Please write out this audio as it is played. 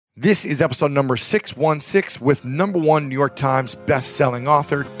This is episode number 616 with number one New York Times bestselling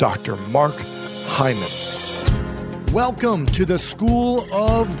author, Dr. Mark Hyman. Welcome to the School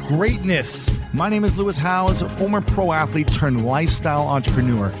of Greatness. My name is Lewis Howes, former pro athlete turned lifestyle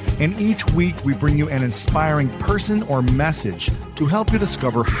entrepreneur. And each week we bring you an inspiring person or message to help you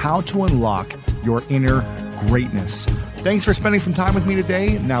discover how to unlock your inner greatness. Thanks for spending some time with me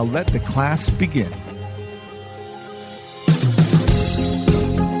today. Now let the class begin.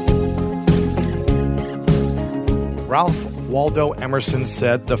 Ralph Waldo Emerson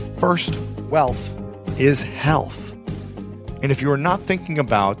said, "The first wealth is health." And if you are not thinking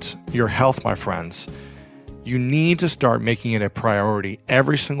about your health, my friends, you need to start making it a priority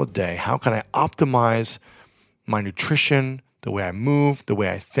every single day. How can I optimize my nutrition, the way I move, the way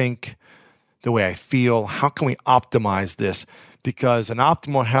I think, the way I feel? How can we optimize this? Because an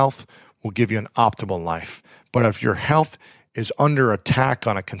optimal health will give you an optimal life. But if your health is under attack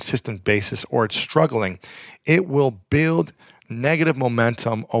on a consistent basis or it's struggling, it will build negative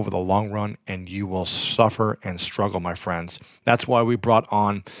momentum over the long run and you will suffer and struggle, my friends. That's why we brought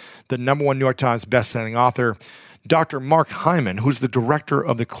on the number one New York Times bestselling author, Dr. Mark Hyman, who's the director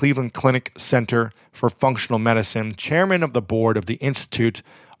of the Cleveland Clinic Center for Functional Medicine, chairman of the board of the Institute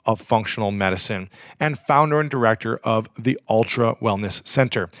of Functional Medicine, and founder and director of the UltraWellness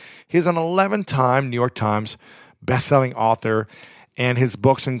Center. He's an 11-time New York Times bestselling author, and his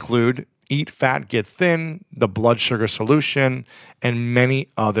books include Eat Fat, Get Thin, The Blood Sugar Solution, and many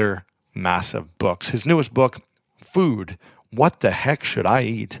other massive books. His newest book, Food, What the Heck Should I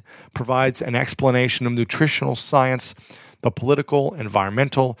Eat?, provides an explanation of nutritional science, the political,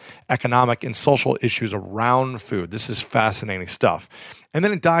 environmental, economic, and social issues around food. This is fascinating stuff. And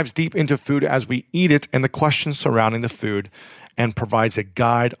then it dives deep into food as we eat it and the questions surrounding the food, and provides a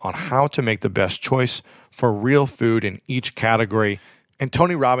guide on how to make the best choice for real food in each category. And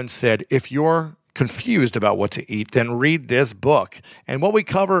Tony Robbins said, if you're confused about what to eat, then read this book. And what we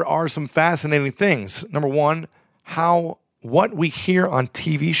cover are some fascinating things. Number one, how what we hear on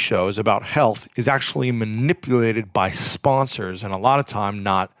TV shows about health is actually manipulated by sponsors and a lot of time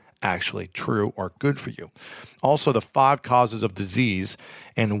not actually true or good for you. Also, the 5 causes of disease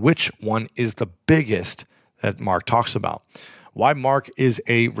and which one is the biggest that Mark talks about. Why Mark is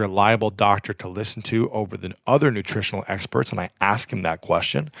a reliable doctor to listen to over the other nutritional experts, and I ask him that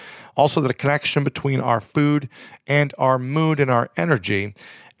question. Also, the connection between our food and our mood and our energy,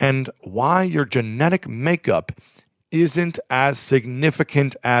 and why your genetic makeup isn't as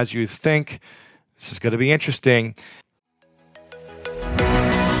significant as you think. This is going to be interesting.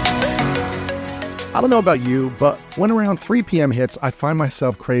 I don't know about you, but when around 3 p.m. hits, I find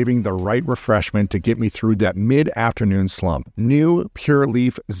myself craving the right refreshment to get me through that mid-afternoon slump. New Pure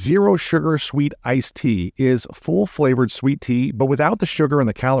Leaf Zero Sugar Sweet Iced Tea is full-flavored sweet tea, but without the sugar and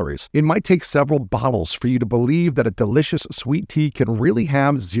the calories. It might take several bottles for you to believe that a delicious sweet tea can really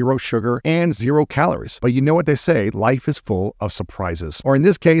have zero sugar and 0 calories. But you know what they say, life is full of surprises. Or in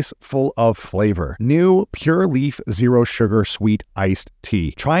this case, full of flavor. New Pure Leaf Zero Sugar Sweet Iced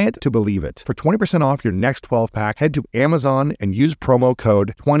Tea. Try it to believe it. For 20% off your next 12-pack, head to Amazon and use promo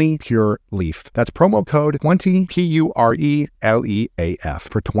code 20PureLeaf. That's promo code 20 PURELEAF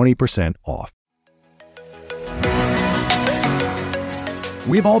for 20% off.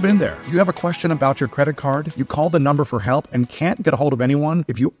 We've all been there. You have a question about your credit card, you call the number for help and can't get a hold of anyone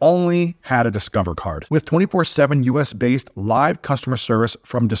if you only had a Discover card. With 24/7 US-based live customer service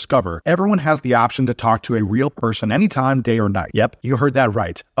from Discover, everyone has the option to talk to a real person anytime, day or night. Yep, you heard that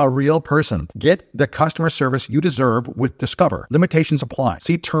right. A real person. Get the customer service you deserve with Discover. Limitations apply.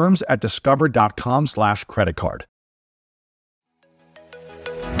 See terms at discover.com/creditcard.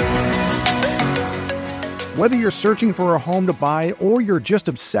 Whether you're searching for a home to buy or you're just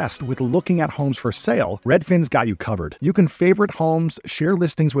obsessed with looking at homes for sale, Redfin's got you covered. You can favorite homes, share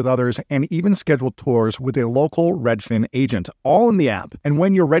listings with others, and even schedule tours with a local Redfin agent, all in the app. And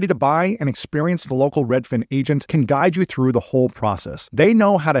when you're ready to buy, an experienced local Redfin agent can guide you through the whole process. They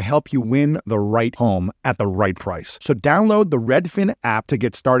know how to help you win the right home at the right price. So download the Redfin app to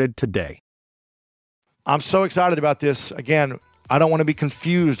get started today. I'm so excited about this. Again, I don't want to be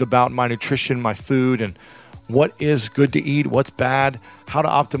confused about my nutrition, my food, and what is good to eat, what's bad, how to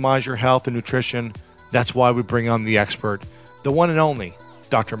optimize your health and nutrition. That's why we bring on the expert, the one and only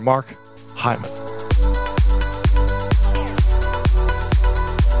Dr. Mark Hyman.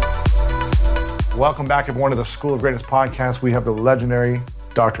 Welcome back, everyone, to the School of Greatness podcast. We have the legendary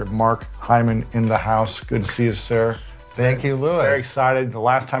Dr. Mark Hyman in the house. Good to see you, sir. Thank you, Lewis. Very excited. The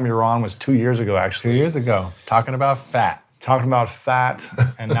last time you were on was 2 years ago, actually. 2 years ago, talking about fat. Talking about fat,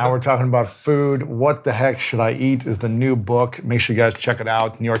 and now we're talking about food. What the heck should I eat is the new book. Make sure you guys check it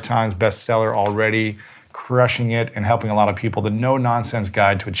out. New York Times bestseller already, crushing it and helping a lot of people. The no-nonsense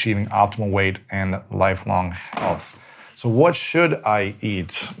guide to achieving optimal weight and lifelong health. So what should I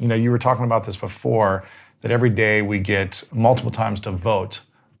eat? You were talking about this before, that every day we get multiple times to vote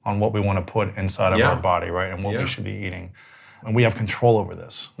on what we want to put inside of our body, right? And what we should be eating. And we have control over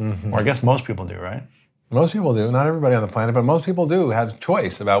this. Or I guess most people do, right? Most people do. Not everybody on the planet, but most people do have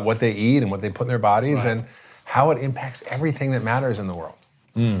choice about what they eat and what they put in their bodies and how it impacts everything that matters in the world.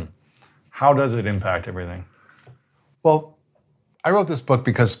 How does it impact everything? Well, I wrote this book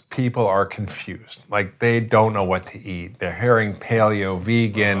because people are confused. Like, they don't know what to eat. They're hearing paleo,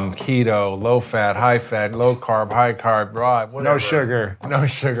 vegan, keto, low fat, high fat, low carb, high carb, raw, whatever. No sugar. No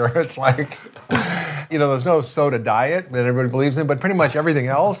sugar. It's like, there's no soda diet that everybody believes in, but pretty much everything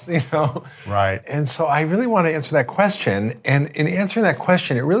else, Right. And so I really want to answer that question. And in answering that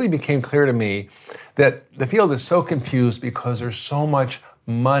question, it really became clear to me that the field is so confused because there's so much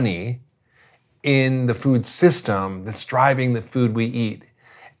money in the food system that's driving the food we eat.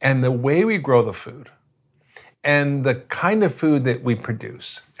 And the way we grow the food, and the kind of food that we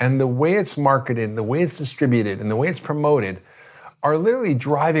produce, and the way it's marketed, the way it's distributed, and the way it's promoted are literally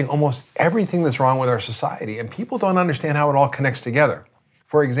driving almost everything that's wrong with our society. And people don't understand how it all connects together.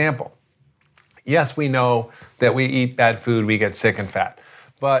 For example, yes, we know that we eat bad food, we get sick and fat.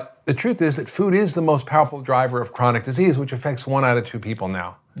 But the truth is that food is the most powerful driver of chronic disease, which affects 1 out of 2 people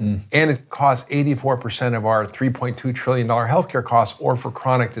now. And it costs 84% of our $3.2 trillion healthcare costs or for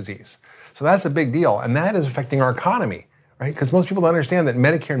chronic disease. So that's a big deal. And that is affecting our economy, right? Because most people don't understand that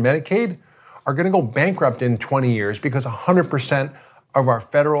Medicare and Medicaid are going to go bankrupt in 20 years because 100% of our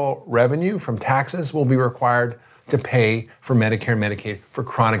federal revenue from taxes will be required to pay for Medicare and Medicaid for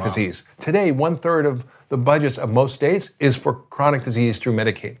chronic disease. Today, 1/3 of the budgets of most states is for chronic disease through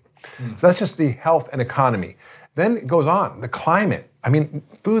Medicaid. So that's just the health and economy. Then it goes on, the climate.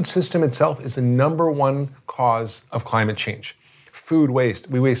 Food system itself is the #1 cause of climate change. Food waste.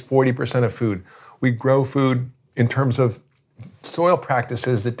 We waste 40% of food. We grow food in terms of soil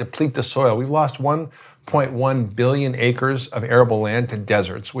practices that deplete the soil. We've lost 1.1 billion acres of arable land to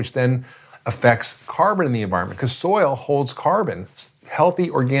deserts, which then affects carbon in the environment because soil holds carbon. Healthy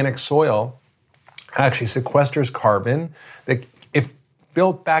organic soil actually sequesters carbon that, if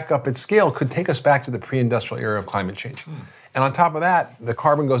built back up at scale, could take us back to the pre-industrial era of climate change. And on top of that, the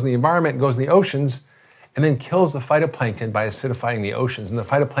carbon goes in the environment, goes in the oceans, and then kills the phytoplankton by acidifying the oceans. And the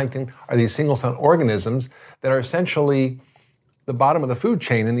phytoplankton are these single-celled organisms that are essentially the bottom of the food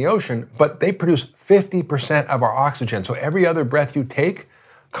chain in the ocean, but they produce 50% of our oxygen. So every other breath you take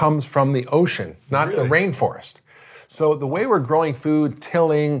comes from the ocean, not the rainforest. So the way we're growing food,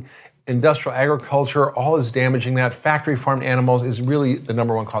 tilling, industrial agriculture, all is damaging that. Factory farmed animals is really the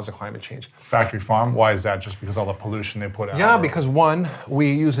 #1 cause of climate change. Factory farm, why is that? Just because all the pollution they put out? Yeah, because one,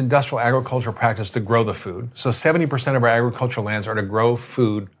 we use industrial agriculture practice to grow the food. So 70% of our agricultural lands are to grow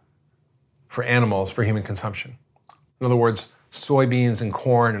food for animals for human consumption. In other words, soybeans and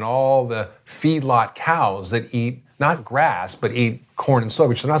corn and all the feedlot cows that eat not grass, but eat corn and soy,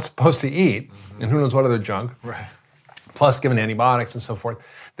 which they're not supposed to eat, and who knows what other junk. Right. Plus given antibiotics and so forth.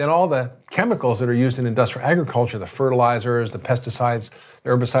 Then all the chemicals that are used in industrial agriculture, the fertilizers, the pesticides, the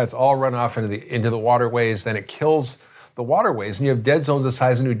herbicides, all run off into the waterways. Then it kills the waterways, and you have dead zones the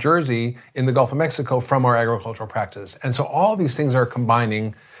size of New Jersey in the Gulf of Mexico from our agricultural practices. And so all these things are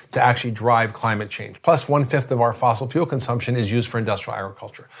combining to actually drive climate change. Plus 1/5 of our fossil fuel consumption is used for industrial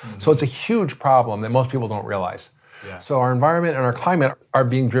agriculture. So it's a huge problem that most people don't realize. Yeah. So our environment and our climate are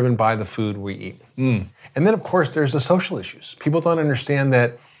being driven by the food we eat. And then, of course, there's the social issues. People don't understand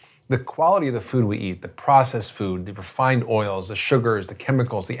that the quality of the food we eat, the processed food, the refined oils, the sugars, the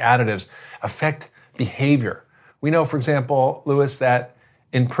chemicals, the additives, affect behavior. We know, for example, Louis, that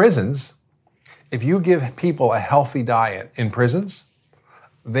in prisons, if you give people a healthy diet in prisons,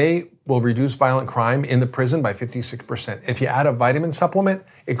 they will reduce violent crime in the prison by 56%. If you add a vitamin supplement,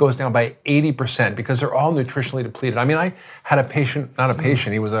 it goes down by 80% because they're all nutritionally depleted. I had a patient, not a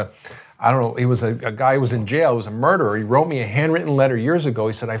patient, he was a guy who was in jail, he was a murderer. He wrote me a handwritten letter years ago.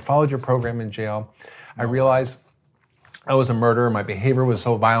 He said, I followed your program in jail. I realized I was a murderer. My behavior was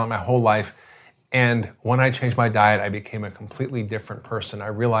so violent my whole life. And when I changed my diet, I became a completely different person. I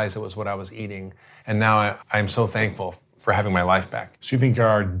realized it was what I was eating. And now I'm so thankful for having my life back. So you think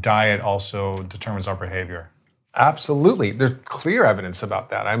our diet also determines our behavior? Absolutely. There's clear evidence about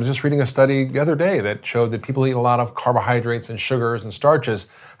that. I was just reading a study the other day that showed that people who eat a lot of carbohydrates and sugars and starches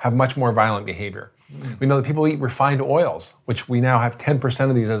have much more violent behavior. We know that people eat refined oils, which we now have 10%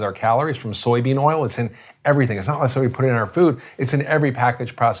 of these as our calories from soybean oil. It's in everything. It's not necessarily we put it in our food. It's in every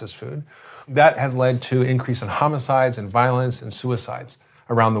packaged processed food. That has led to increase in homicides and violence and suicides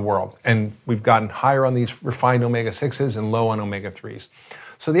around the world. And we've gotten higher on these refined omega-6s and low on omega-3s.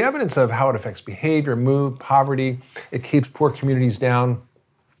 So the evidence of how it affects behavior, mood, poverty, it keeps poor communities down.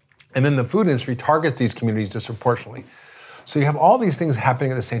 And then the food industry targets these communities disproportionately. So you have all these things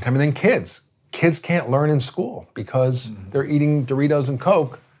happening at the same time. And then kids. Kids can't learn in school because they're eating Doritos and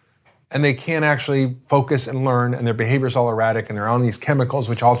Coke and they can't actually focus and learn, and their behavior's all erratic and they're on these chemicals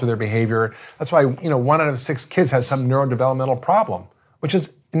which alter their behavior. That's why, 1 out of 6 kids has some neurodevelopmental problem, which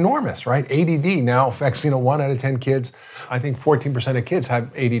is enormous, right? ADD now affects, 1 out of 10 kids. I think 14% of kids have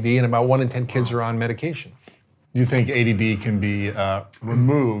ADD and about 1 in 10 kids are on medication. Do you think ADD can be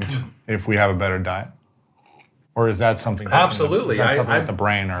removed if we have a better diet? Or is that something? Absolutely. Is that something with the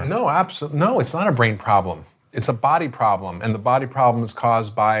brain? Or no, absolutely. No, it's not a brain problem. It's a body problem, and the body problem is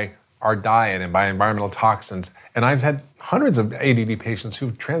caused by our diet and by environmental toxins. And I've had hundreds of ADD patients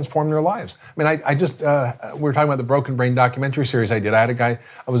who've transformed their lives. I mean, I just, we were talking about the Broken Brain documentary series I did. I had a guy,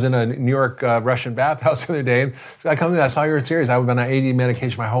 I was in a New York Russian bathhouse the other day, and this guy comes in, I saw your series. I've been on ADD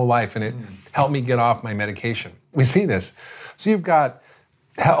medication my whole life, and it helped me get off my medication. We see this. So you've got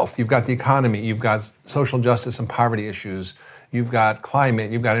health, you've got the economy, you've got social justice and poverty issues, you've got climate,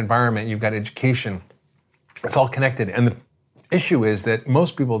 you've got environment, you've got education. It's all connected. And the issue is that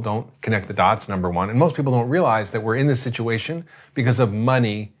most people don't connect the dots, number one, and most people don't realize that we're in this situation because of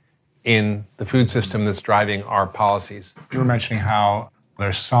money in the food system that's driving our policies. You were mentioning how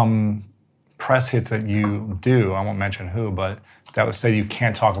there's some press hits that you do, I won't mention who, but that would say you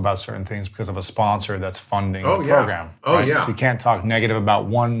can't talk about certain things because of a sponsor that's funding the program. Right? So you can't talk negative about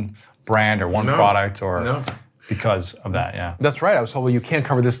one brand or one product or because of that, That's right. I was told, well, you can't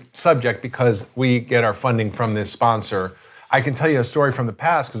cover this subject because we get our funding from this sponsor. I can tell you a story from the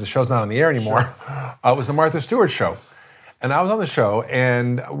past because the show's not on the air anymore. Sure. It was the Martha Stewart show. And I was on the show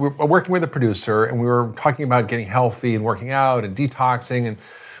and we were working with a producer and we were talking about getting healthy and working out and detoxing, and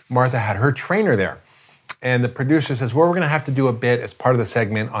Martha had her trainer there. And the producer says, well, we're going to have to do a bit as part of the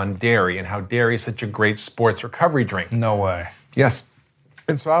segment on dairy and how dairy is such a great sports recovery drink. No way. Yes.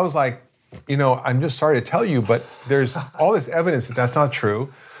 And so I was like, I'm just sorry to tell you, but there's all this evidence that that's not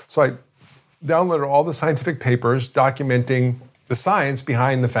true. So I downloaded all the scientific papers documenting the science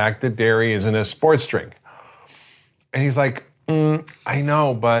behind the fact that dairy isn't a sports drink. And he's like, I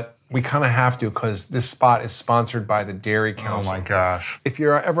know, but we kind of have to because this spot is sponsored by the Dairy Council. Oh my gosh. If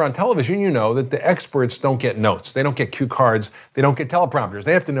you're ever on television, you know that the experts don't get notes. They don't get cue cards. They don't get teleprompters.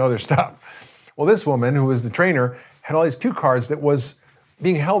 They have to know their stuff. Well, this woman, who was the trainer, had all these cue cards that was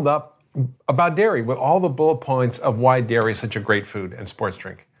being held up about dairy with all the bullet points of why dairy is such a great food and sports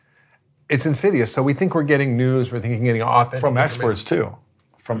drink. It's insidious. So we think we're getting news. We're thinking we're getting authentic from experts too.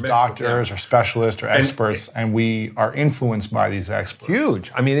 From doctors or specialists or experts, and we are influenced by these experts.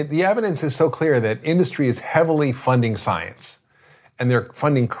 Huge. I mean, the evidence is so clear that industry is heavily funding science, and they're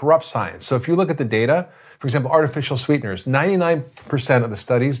funding corrupt science. So if you look at the data, for example, artificial sweeteners, 99% of the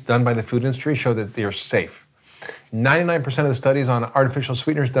studies done by the food industry show that they are safe. 99% of the studies on artificial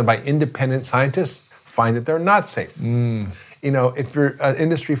sweeteners done by independent scientists find that they're not safe. If your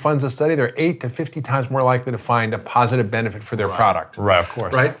industry funds a study, they're 8 to 50 times more likely to find a positive benefit for their product. Right, of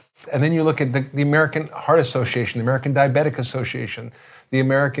course. Right? And then you look at the American Heart Association, the American Diabetic Association, the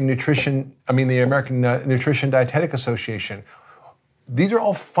American Nutrition Dietetic Association. These are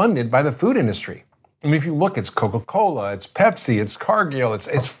all funded by the food industry. I mean, if you look, it's Coca-Cola, it's Pepsi, it's Cargill.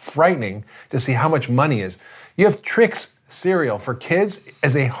 It's frightening to see how much money is. You have Trix cereal for kids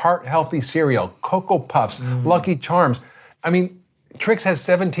as a heart-healthy cereal, Cocoa Puffs, Lucky Charms. I mean, Trix has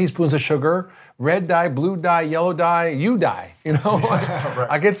 7 teaspoons of sugar, red dye, blue dye, yellow dye, you die, Right.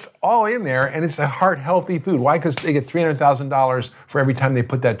 Like it's all in there, and it's a heart-healthy food. Why? Because they get $300,000 for every time they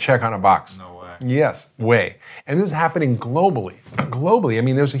put that check on a box. No way. Yes, way. And this is happening globally. Globally, I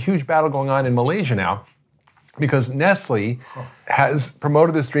mean, there's a huge battle going on in Malaysia now because Nestle has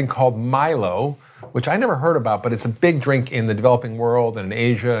promoted this drink called Milo, which I never heard about, but it's a big drink in the developing world and in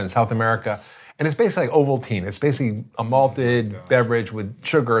Asia and South America. And it's basically like Ovaltine. It's basically a malted beverage with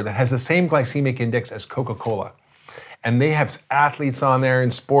sugar that has the same glycemic index as Coca-Cola. And they have athletes on there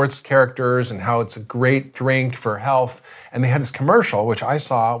and sports characters and how it's a great drink for health. And they had this commercial, which I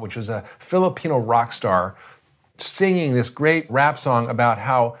saw, which was a Filipino rock star singing this great rap song about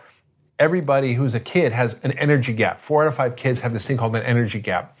how everybody who's a kid has an energy gap. 4 out of 5 kids have this thing called an energy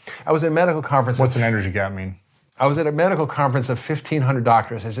gap. I was at a medical conference. What's an energy gap mean? I was at a medical conference of 1,500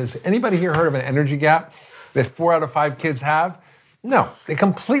 doctors. I said, has anybody here heard of an energy gap that 4 out of 5 kids have? No, they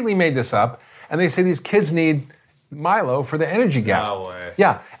completely made this up. And they say these kids need Milo for the energy gap. No way.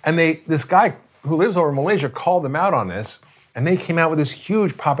 Yeah, and this guy who lives over in Malaysia called them out on this, and they came out with this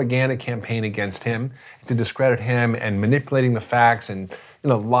huge propaganda campaign against him to discredit him and manipulating the facts and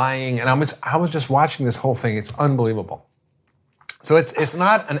lying. And I was just watching this whole thing. It's unbelievable. So it's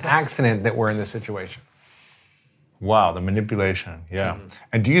not an accident that we're in this situation. Wow, the manipulation, yeah. Mm-hmm.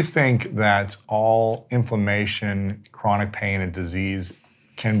 And do you think that all inflammation, chronic pain, and disease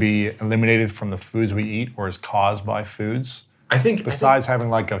can be eliminated from the foods we eat or is caused by foods? Besides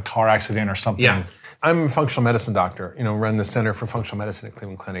having like a car accident or something. Yeah. I'm a functional medicine doctor, run the Center for Functional Medicine at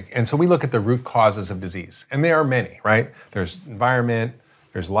Cleveland Clinic. And so we look at the root causes of disease. And there are many, right? There's environment,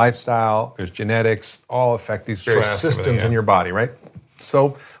 there's lifestyle, there's genetics, all affect these various systems in your body, right?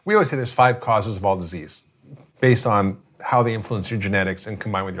 So we always say there's 5 causes of all disease based on how they influence your genetics and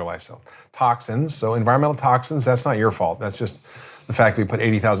combine with your lifestyle. Toxins, so environmental toxins, that's not your fault. That's just the fact that we put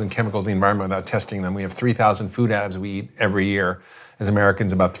 80,000 chemicals in the environment without testing them. We have 3,000 food additives we eat every year. As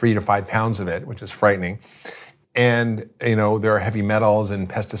Americans, about 3 to 5 pounds of it, which is frightening. And, there are heavy metals and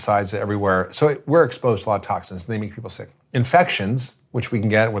pesticides everywhere. So we're exposed to a lot of toxins, and they make people sick. Infections, which we can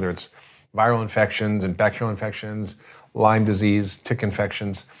get, whether it's viral infections and bacterial infections, Lyme disease, tick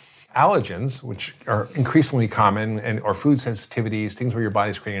infections, allergens, which are increasingly common, or food sensitivities, things where your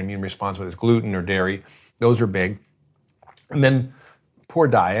body's creating an immune response, whether it's gluten or dairy, those are big. And then poor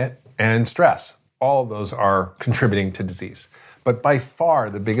diet and stress. All of those are contributing to disease. But by far,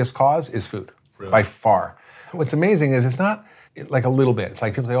 the biggest cause is food. Really? By far. What's amazing is it's not like a little bit. It's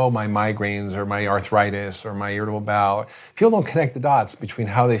like people say, oh, my migraines or my arthritis or my irritable bowel. People don't connect the dots between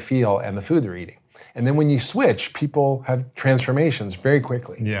how they feel and the food they're eating. And then when you switch, people have transformations very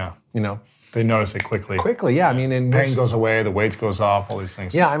quickly. Yeah. They notice it quickly. Quickly, yeah. Pain goes away, the weight goes off, all these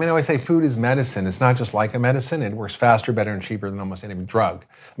things. Yeah, I always say food is medicine. It's not just like a medicine. It works faster, better, and cheaper than almost any drug.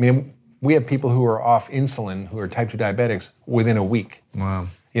 We have people who are off insulin, who are type 2 diabetics, within a week. Wow.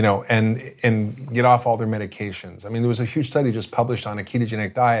 And get off all their medications. There was a huge study just published on a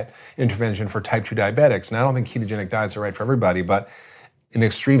ketogenic diet intervention for type 2 diabetics. And I don't think ketogenic diets are right for everybody, but in an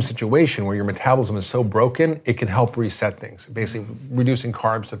extreme situation where your metabolism is so broken, it can help reset things. Basically, reducing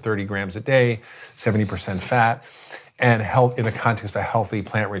carbs to 30 grams a day, 70% fat, and health in the context of a healthy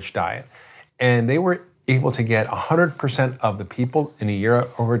plant-rich diet. And they were able to get 100% of the people in a year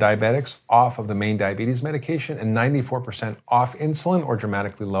over diabetics off of the main diabetes medication and 94% off insulin or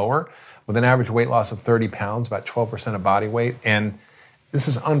dramatically lower, with an average weight loss of 30 pounds, about 12% of body weight. And this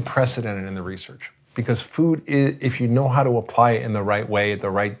is unprecedented in the research because food, if you know how to apply it in the right way, at the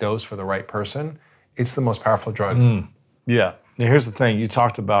right dose for the right person, it's the most powerful drug. Yeah. Now, here's the thing. You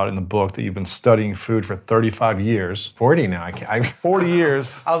talked about in the book that you've been studying food for 35 years. 40 now. 40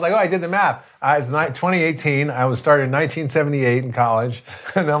 years. I was like, I did the math. It's 2018. I was started in 1978 in college,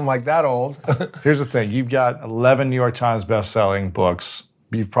 and I'm like that old. Here's the thing. You've got 11 New York Times best-selling books.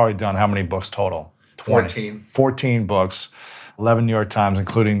 You've probably done how many books total? 20. 14 books. 11 New York Times,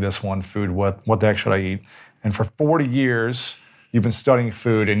 including this one, Food, What the Heck Should I Eat? And for 40 years, you've been studying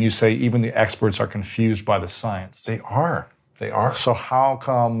food, and you say even the experts are confused by the science. They are. So how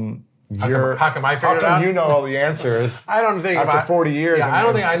come How come I figured it out? You know all the answers? I don't think after 40 years. Yeah, I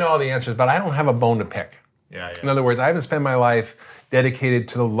don't think I know all the answers, but I don't have a bone to pick. Yeah. In other words, I haven't spent my life dedicated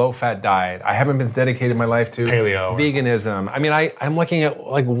to the low-fat diet. I haven't been dedicated my life to paleo, veganism. I'm looking at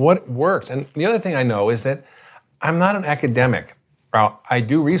what works. And the other thing I know is that I'm not an academic. Well, I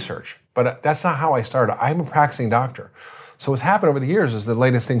do research, but that's not how I started. I'm a practicing doctor. So what's happened over the years is the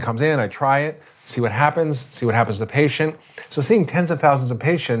latest thing comes in, I try it, see what happens to the patient. So seeing tens of thousands of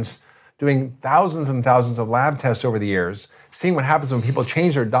patients, doing thousands and thousands of lab tests over the years, seeing what happens when people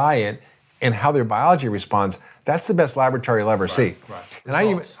change their diet and how their biology responds, that's the best laboratory you'll ever see. Right. And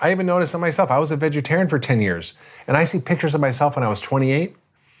I even noticed on myself, I was a vegetarian for 10 years, and I see pictures of myself when I was 28,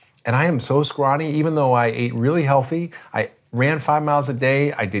 and I am so scrawny, even though I ate really healthy. I ran 5 miles a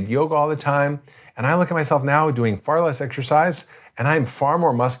day, I did yoga all the time, and I look at myself now doing far less exercise, and I'm far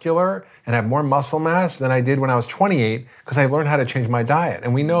more muscular and have more muscle mass than I did when I was 28 because I learned how to change my diet.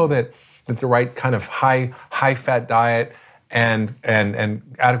 And we know that the right kind of high-fat diet and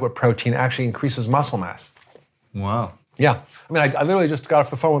adequate protein actually increases muscle mass. Wow. Yeah. I literally just got off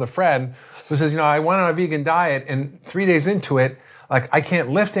the phone with a friend who says, I went on a vegan diet, and 3 days into it, I can't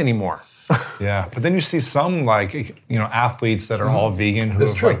lift anymore. Yeah, but then you see some athletes that are all vegan who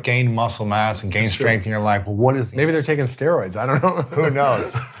have gained muscle mass and gained strength, and you're like, well, what is? Maybe they're taking steroids. I don't know. Who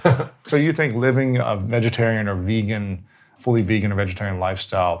knows? So you think living a vegetarian or vegan fully vegan or vegetarian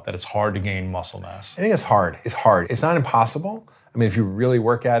lifestyle that it's hard to gain muscle mass? I think it's hard. It's hard. It's not impossible. I mean, if you really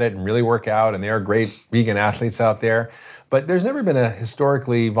work at it and really work out, and there are great vegan athletes out there, but there's never been a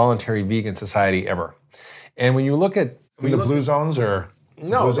historically voluntary vegan society ever. And when you look at... The blue zones or...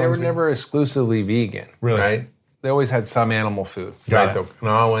 No, they were never exclusively vegan. Really? Right? They always had some animal food. Right? The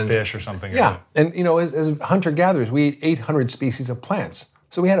fish or something. Yeah. And, as hunter-gatherers, we ate 800 species of plants.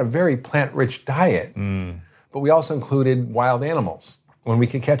 So we had a very plant-rich diet. But we also included wild animals when we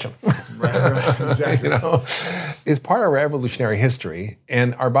could catch them. Right, exactly. It's part of our evolutionary history,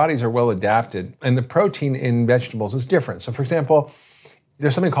 and our bodies are well adapted. And the protein in vegetables is different. So, for example,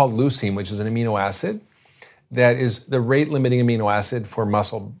 there's something called leucine, which is an amino acid that is the rate-limiting amino acid for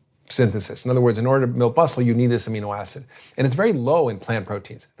muscle synthesis. In other words, in order to build muscle, you need this amino acid. And it's very low in plant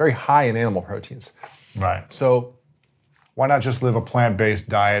proteins, very high in animal proteins. Right. So why not just live a plant-based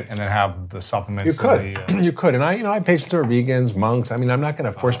diet and then have the supplements? You could. You could. And I have patients who are vegans, monks. I mean, I'm not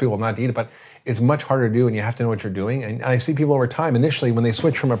going to force people not to eat it, but it's much harder to do, and you have to know what you're doing. And I see people over time, initially, when they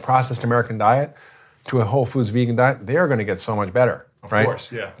switch from a processed American diet to a whole foods vegan diet, they are going to get so much better. Right? Of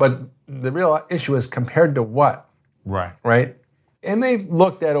course, yeah. But the real issue is compared to what? Right. Right? And they've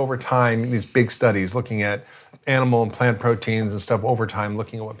looked at over time, these big studies, looking at animal and plant proteins and stuff over time,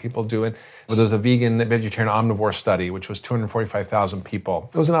 looking at what people do. And there was a vegan, vegetarian, omnivore study, which was 245,000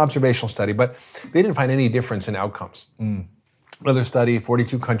 people. It was an observational study, but they didn't find any difference in outcomes. Another study,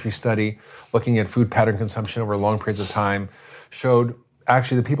 42-country study, looking at food pattern consumption over long periods of time, showed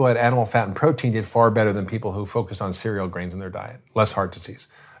actually the people who had animal fat and protein did far better than people who focused on cereal grains in their diet, less heart disease.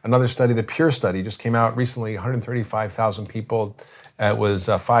 Another study, the Pure study, just came out recently, 135,000 people. It was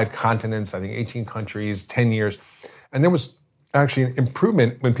 5 continents, I think 18 countries, 10 years. And there was actually an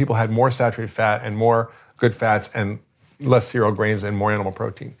improvement when people had more saturated fat and more good fats and less cereal grains and more animal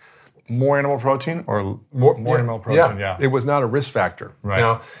protein. More animal protein or more animal protein? Yeah. It was not a risk factor. Right.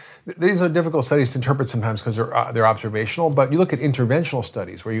 Now, these are difficult studies to interpret sometimes because they're observational, but you look at interventional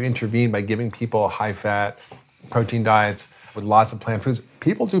studies where you intervene by giving people high-fat protein diets with lots of plant foods,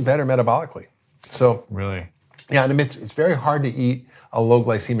 people do better metabolically. So really? Yeah, and it's very hard to eat a low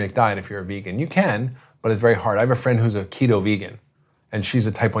glycemic diet if you're a vegan. You can, but it's very hard. I have a friend who's a keto vegan, and she's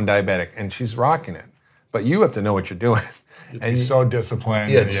a type 1 diabetic, and she's rocking it. But you have to know what you're doing. And so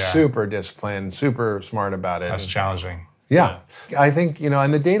disciplined. Yeah, super disciplined, super smart about it. That's challenging. Yeah. I think,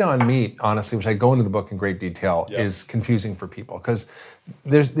 and the data on meat, honestly, which I go into the book in great detail, is confusing for people because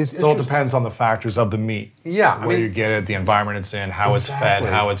there's So it depends on the factors of the meat. Yeah. Where you get it, the environment it's in, how it's fed,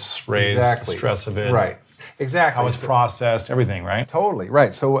 how it's raised, the stress of it. Right. Exactly. How it's processed, everything, right? Totally.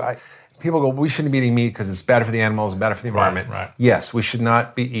 Right. So people go, we shouldn't be eating meat because it's bad for the animals, bad for the environment. Right. Yes, we should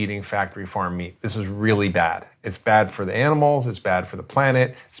not be eating factory farm meat. This is really bad. It's bad for the animals, it's bad for the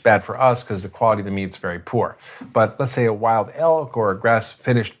planet, it's bad for us because the quality of the meat is very poor. But let's say a wild elk or a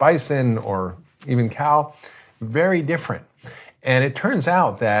grass-finished bison or even cow, very different. And it turns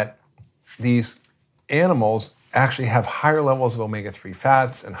out that these animals actually have higher levels of omega-3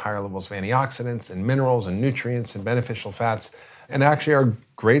 fats and higher levels of antioxidants and minerals and nutrients and beneficial fats, and actually are a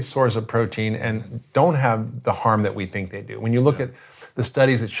great source of protein and don't have the harm that we think they do. When you look at the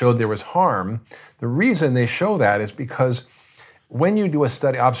studies that showed there was harm, the reason they show that is because when you do a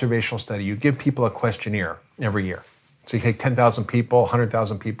study, observational study, you give people a questionnaire every year. So you take 10,000 people,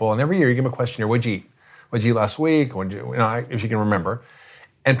 100,000 people, and every year you give them a questionnaire. What'd you eat? What'd you eat last week? If you can remember.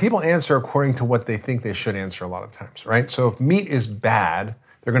 And people answer according to what they think they should answer a lot of times, right? So if meat is bad,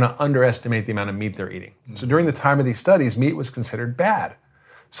 they're going to underestimate the amount of meat they're eating. So during the time of these studies, meat was considered bad.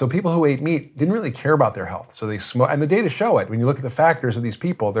 So people who ate meat didn't really care about their health. So they smoke, and the data show it. When you look at the factors of these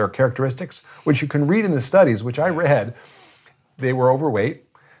people, their characteristics, which you can read in the studies, which I read, they were overweight,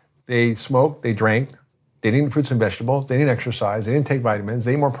 they smoked, they drank, they didn't eat fruits and vegetables, they didn't exercise, they didn't take vitamins,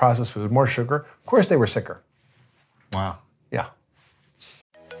 they ate more processed food, more sugar. Of course they were sicker. Wow. Yeah.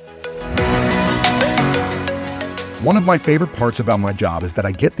 One of my favorite parts about my job is that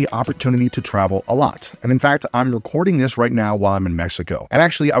I get the opportunity to travel a lot. And in fact, I'm recording this right now while I'm in Mexico. And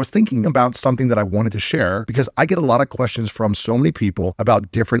actually, I was thinking about something that I wanted to share because I get a lot of questions from so many people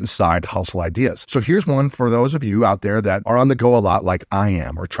about different side hustle ideas. So here's one for those of you out there that are on the go a lot like I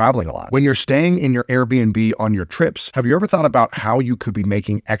am or traveling a lot. When you're staying in your Airbnb on your trips, have you ever thought about how you could be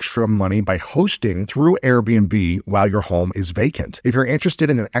making extra money by hosting through Airbnb while your home is vacant? If you're interested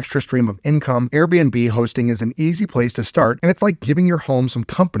in an extra stream of income, Airbnb hosting is an easy place to start, and it's like giving your home some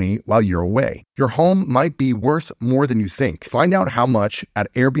company while you're away. Your home might be worth more than you think. Find out how much at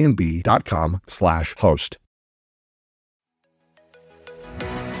airbnb.com/host.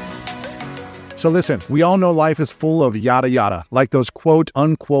 So listen, we all know life is full of yada yada, like those quote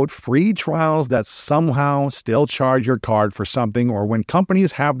unquote free trials that somehow still charge your card for something, or when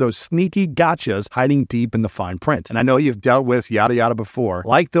companies have those sneaky gotchas hiding deep in the fine print. And I know you've dealt with yada yada before,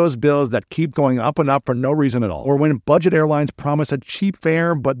 like those bills that keep going up and up for no reason at all, or when budget airlines promise a cheap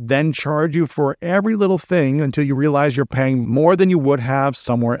fare but then charge you for every little thing until you realize you're paying more than you would have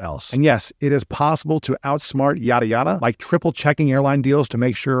somewhere else. And yes, it is possible to outsmart yada yada, like triple checking airline deals to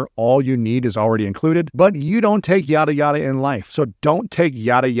make sure all you need is already included, but you don't take yada yada in life. So don't take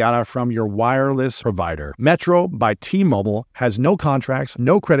yada yada from your wireless provider. Metro by T-Mobile has no contracts,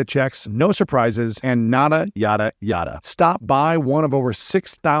 no credit checks, no surprises, and nada yada yada. Stop by one of over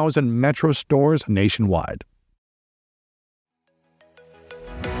 6,000 Metro stores nationwide.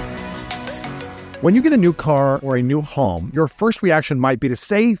 When you get a new car or a new home, your first reaction might be to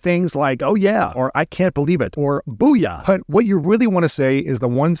say things like, oh yeah, or I can't believe it, or booyah. But what you really want to say is the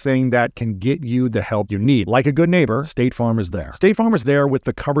one thing that can get you the help you need. Like a good neighbor, State Farm is there. State Farm is there with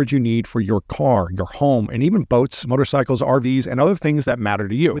the coverage you need for your car, your home, and even boats, motorcycles, RVs, and other things that matter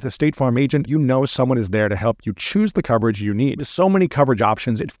to you. With a State Farm agent, you know someone is there to help you choose the coverage you need. With so many coverage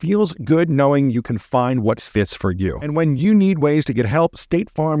options, it feels good knowing you can find what fits for you. And when you need ways to get help,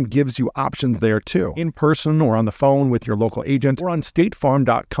 State Farm gives you options there too. In person or on the phone with your local agent or on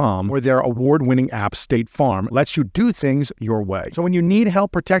statefarm.com, where their award-winning app State Farm lets you do things your way. So when you need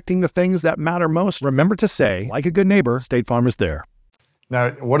help protecting the things that matter most, remember to say, like a good neighbor, State Farm is there.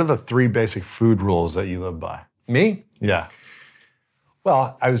 Now, what are the 3 basic food rules that you live by? Me? Yeah.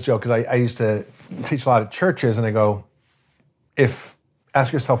 Well, I was joking because I used to teach a lot of churches, and I go,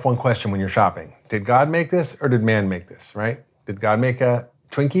 ask yourself one question when you're shopping. Did God make this or did man make this, right? Did God make a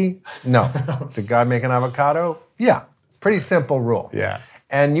Twinkie? No. Did God make an avocado? Yeah. Pretty simple rule. Yeah.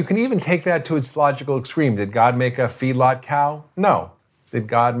 And you can even take that to its logical extreme. Did God make a feedlot cow? No. Did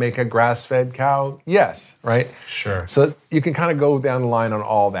God make a grass-fed cow? Yes, right? Sure. So you can kind of go down the line on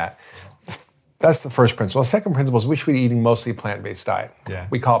all that. That's the first principle. The second principle is we should be eating mostly plant-based diet. Yeah.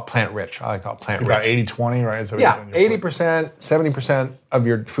 We call it plant-rich. I call it plant-rich. About 80-20, right? So yeah, 80%, 70% of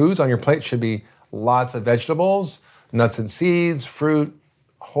your foods on your plate should be lots of vegetables, nuts and seeds, fruit,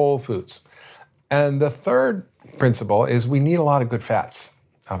 whole foods. And the third principle is we need a lot of good fats.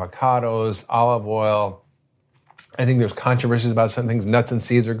 Avocados, olive oil. I think there's controversies about some things. Nuts and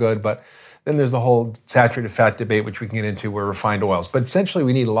seeds are good, but then there's the whole saturated fat debate, which we can get into, where refined oils. But essentially,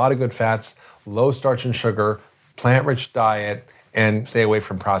 we need a lot of good fats, low starch and sugar, plant-rich diet, and stay away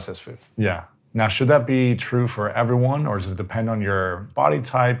from processed food. Yeah. Now, should that be true for everyone, or does it depend on your body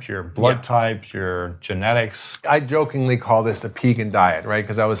type, your blood type, your genetics? I jokingly call this the pegan diet, right?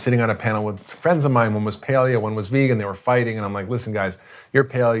 Because I was sitting on a panel with friends of mine. One was paleo, one was vegan. They were fighting, and I'm like, listen, guys, you're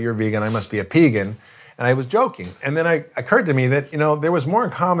paleo, you're vegan, I must be a pegan. And I was joking. And then it occurred to me that, there was more in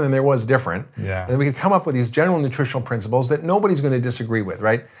common than there was different. Yeah. And we could come up with these general nutritional principles that nobody's going to disagree with,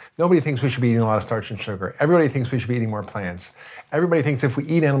 right? Nobody thinks we should be eating a lot of starch and sugar. Everybody thinks we should be eating more plants. Everybody thinks if we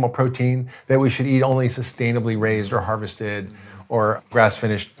eat animal protein, that we should eat only sustainably raised or harvested or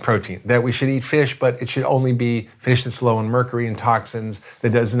grass-finished protein. That we should eat fish, but it should only be fish that's low in mercury and toxins, that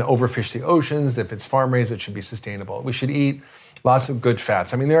doesn't overfish the oceans, that if it's farm-raised, it should be sustainable. We should eat lots of good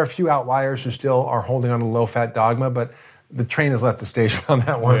fats. I mean, there are a few outliers who still are holding on to low-fat dogma, but the train has left the station on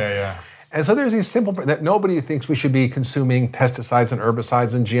that one. Yeah. And so there's these simple, that nobody thinks we should be consuming pesticides and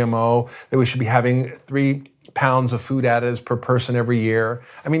herbicides and GMO, that we should be having 3 pounds of food additives per person every year.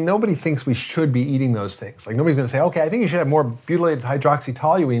 I mean, nobody thinks we should be eating those things. Like, nobody's going to say, okay, I think you should have more butylated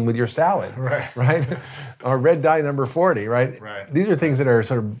hydroxytoluene with your salad. Right? Or red dye number 40, right? These are things that are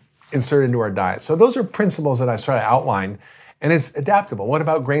sort of inserted into our diet. So those are principles that I've sort of outlined. And it's adaptable. What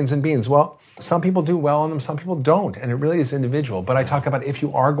about grains and beans? Well, some people do well on them, some people don't, and it really is individual. But I talk about if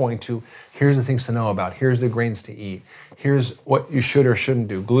you are going to, here's the things to know about. Here's the grains to eat. Here's what you should or shouldn't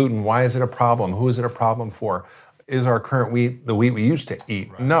do. Gluten, why is it a problem? Who is it a problem for? Is our current wheat the wheat we used to eat?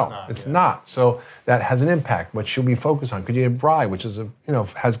 Right, no, it's not. So that has an impact. What should we focus on? Could you have rye, which is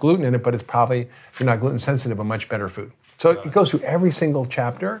has gluten in it, but it's probably, if you're not gluten sensitive, a much better food. So it goes through every single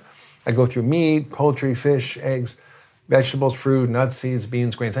chapter. I go through meat, poultry, fish, eggs, vegetables, fruit, nuts, seeds,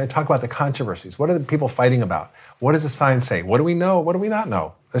 beans, grains. And I talk about the controversies. What are the people fighting about? What does the science say? What do we know? What do we not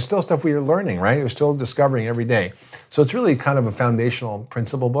know? There's still stuff we are learning, right? We're still discovering every day. So it's really kind of a foundational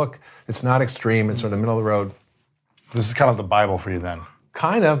principle book. It's not extreme. It's sort of middle of the road. This is kind of the Bible for you then.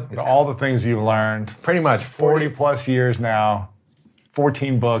 Kind of. All the things you've learned. Pretty much. 40 plus years now,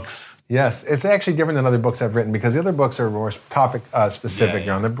 14 books. Yes, it's actually different than other books I've written because the other books are more topic specific.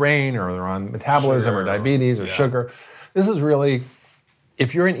 They're on the brain or they're on metabolism or diabetes or sugar. This is really,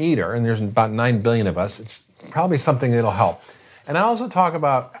 if you're an eater, and there's about 9 billion of us, it's probably something that'll help. And I also talk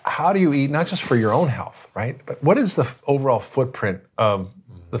about how do you eat, not just for your own health, right? But what is the overall footprint of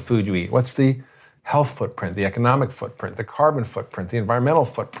the food you eat? What's the health footprint, the economic footprint, the carbon footprint, the environmental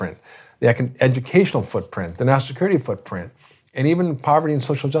footprint, the educational footprint, the national security footprint, and even poverty and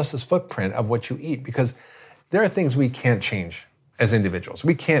social justice footprint of what you eat? Because there are things we can't change as individuals.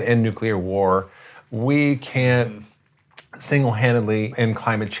 We can't end nuclear war. We can't single-handedly end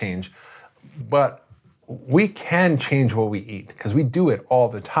climate change. But we can change what we eat because we do it all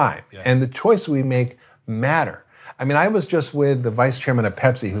the time. Yeah. And the choices we make matter. I mean, I was just with the vice chairman of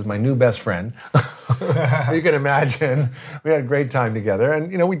Pepsi, who's my new best friend. You can imagine. We had a great time together.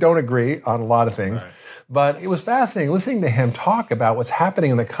 And, we don't agree on a lot of things. Right. But it was fascinating listening to him talk about what's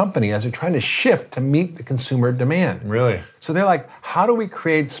happening in the company as they're trying to shift to meet the consumer demand. Really? So they're like, how do we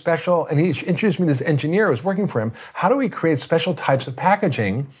create special, and he introduced me to this engineer who was working for him, how do we create special types of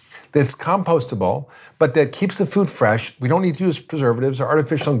packaging that's compostable, but that keeps the food fresh? We don't need to use preservatives or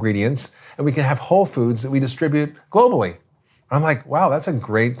artificial ingredients, and we can have whole foods that we distribute globally. And I'm like, wow, that's a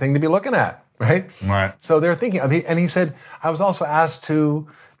great thing to be looking at, right? Right. So they're thinking, and he said, I was also asked to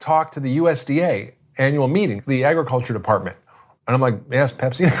talk to the USDA annual meeting, the agriculture department. And I'm like, yes,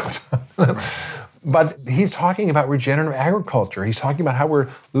 Pepsi. But he's talking about regenerative agriculture. He's talking about how we're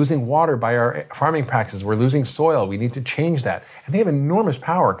losing water by our farming practices. We're losing soil. We need to change that. And they have enormous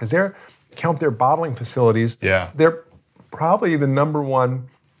power because count their bottling facilities. Yeah. They're probably the number one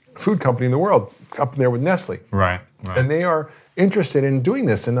food company in the world, up there with Nestle. Right. And they are interested in doing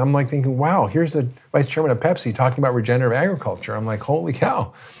this. And I'm like thinking, wow, here's the vice chairman of Pepsi talking about regenerative agriculture. I'm like, holy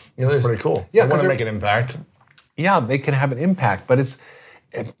cow. That's pretty cool. Yeah, they want to make an impact. Yeah, they can have an impact, but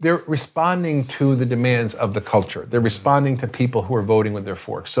they're responding to the demands of the culture. They're responding to people who are voting with their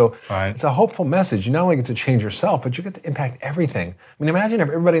forks. So It's a hopeful message. You not only get to change yourself, but you get to impact everything. I mean, imagine if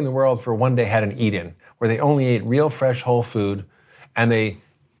everybody in the world for one day had an eat-in where they only ate real, fresh, whole food, and they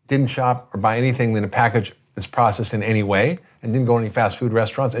didn't shop or buy anything in a package that's processed in any way, and didn't go to any fast food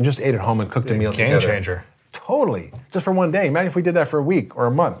restaurants, and just ate at home and cooked a meal together. Game changer. Totally. Just for one day. Imagine if we did that for a week or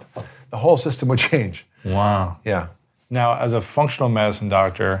a month. The whole system would change. Wow. Yeah. Now, as a functional medicine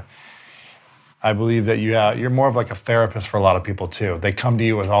doctor, I believe that you're more of like a therapist for a lot of people too. They come to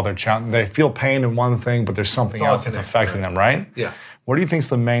you with all their challenges. They feel pain in one thing, but there's something else that's affecting them, right? Yeah. What do you think is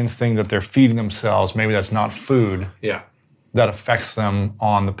the main thing that they're feeding themselves, maybe that's not food, that affects them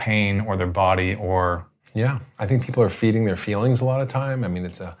on the pain or their body or... Yeah. I think people are feeding their feelings a lot of time. I mean,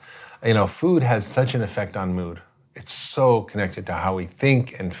 food has such an effect on mood. It's so connected to how we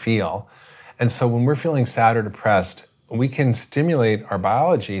think and feel. And so when we're feeling sad or depressed, we can stimulate our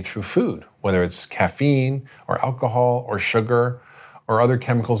biology through food, whether it's caffeine or alcohol or sugar or other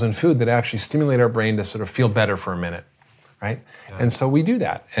chemicals in food that actually stimulate our brain to sort of feel better for a minute, right? Yeah. And so we do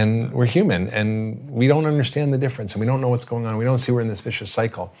that, and we're human, and we don't understand the difference, and we don't know what's going on. We don't see we're in this vicious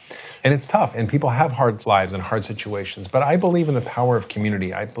cycle. And it's tough, and people have hard lives and hard situations, but I believe in the power of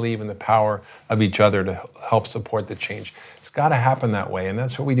community. I believe in the power of each other to help support the change. It's got to happen that way, and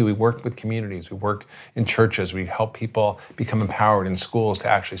that's what we do. We work with communities. We work in churches. We help people become empowered in schools to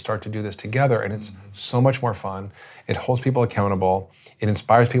actually start to do this together, and it's so much more fun. It holds people accountable. It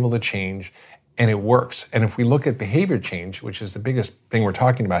inspires people to change, and it works. And if we look at behavior change, which is the biggest thing we're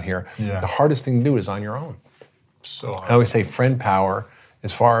talking about here, the hardest thing to do is on your own. So hard. I always say friend power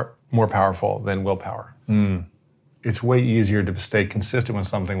is far more powerful than willpower. It's way easier to stay consistent with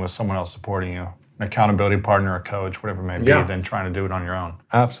something with someone else supporting you, an accountability partner, a coach, whatever it may be, than trying to do it on your own.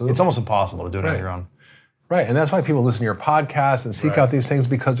 Absolutely. It's almost impossible to do it on your own. Right, and that's why people listen to your podcast and seek out these things,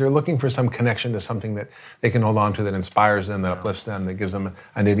 because they're looking for some connection to something that they can hold on to, that inspires them, that uplifts them, that gives them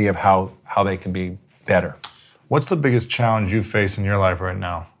an idea of how they can be better. What's the biggest challenge you face in your life right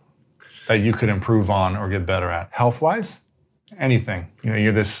now that you could improve on or get better at? Health-wise? Anything.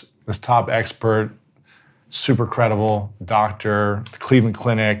 You're this top expert, super credible doctor, the Cleveland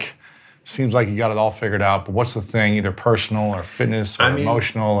Clinic. Seems like you got it all figured out, but what's the thing, either personal or fitness or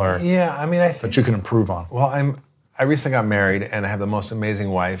emotional or that you can improve on? Well, I recently got married, and I have the most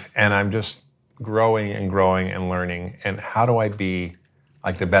amazing wife, and I'm just growing and growing and learning. And how do I be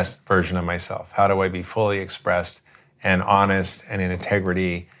like the best version of myself? How do I be fully expressed and honest and in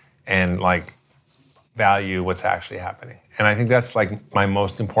integrity and like value what's actually happening? And I think that's like my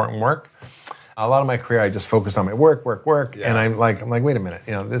most important work. A lot of my career, I just focused on my work, and I'm like, wait a minute,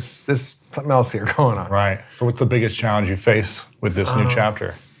 this something else here going on. Right. So what's the biggest challenge you face with this new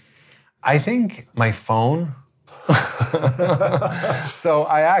chapter? I think my phone. So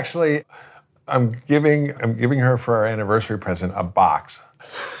I'm giving her for our anniversary present a box,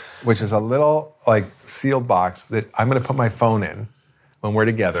 which is a little like sealed box that I'm going to put my phone in when we're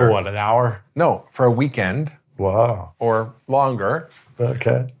together. For what, an hour? No, for a weekend. Wow. Or longer.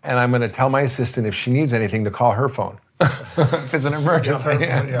 Okay. And I'm going to tell my assistant if she needs anything to call her phone. If it's an emergency.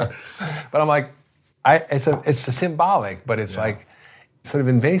 Yeah. But I'm like, it's symbolic, but it's like sort of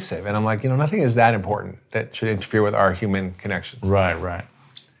invasive. And I'm like, nothing is that important that should interfere with our human connections. Right.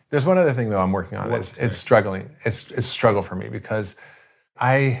 There's one other thing, though, I'm working on. It's struggling. It's a struggle for me because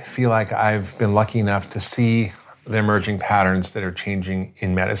I feel like I've been lucky enough to see the emerging patterns that are changing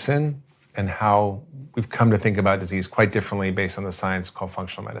in medicine and how we've come to think about disease quite differently based on the science called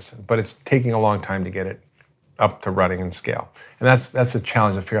functional medicine. But it's taking a long time to get it up to running and scale. And that's a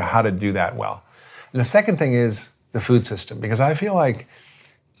challenge to figure out how to do that well. And the second thing is the food system, because I feel like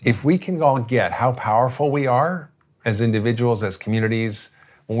if we can all get how powerful we are as individuals, as communities,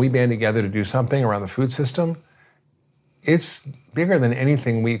 when we band together to do something around the food system, it's bigger than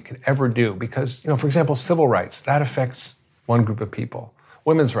anything we could ever do. Because, for example, civil rights, that affects one group of people.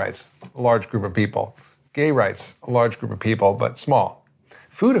 Women's rights, a large group of people. Gay rights, a large group of people, but small.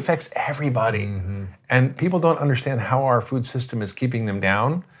 Food affects everybody. Mm-hmm. And people don't understand how our food system is keeping them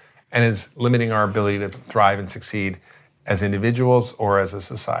down and is limiting our ability to thrive and succeed as individuals or as a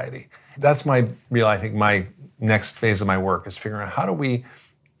society. That's my next phase of my work is figuring out how do we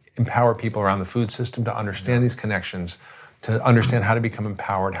empower people around the food system to understand these connections, to understand how to become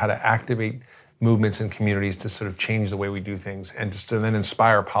empowered, how to activate movements in communities to sort of change the way we do things, and just to then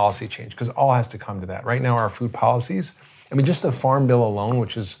inspire policy change, because it all has to come to that. Right now, our food policies, just the Farm Bill alone,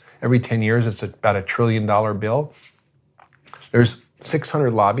 which is every 10 years, it's about $1 trillion bill. There's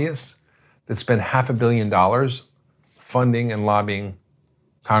 600 lobbyists that spend $500 million funding and lobbying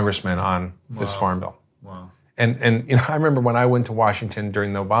congressmen on this Farm Bill. Wow. And I remember when I went to Washington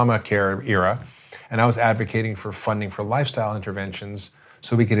during the Obamacare era, and I was advocating for funding for lifestyle interventions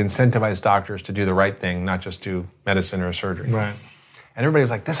so we could incentivize doctors to do the right thing, not just do medicine or surgery. Right. And everybody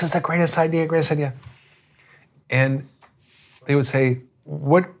was like, this is the greatest idea. And they would say,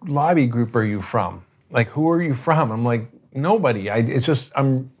 what lobby group are you from? Like, who are you from? I'm like, nobody.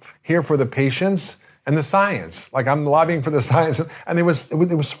 I'm here for the patients and the science. Like, I'm lobbying for the science. And it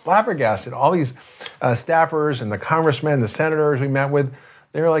was flabbergasted. All these staffers and the congressmen, the senators we met with,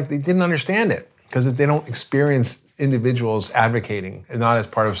 they were like, they didn't understand it because they don't experience individuals advocating and not as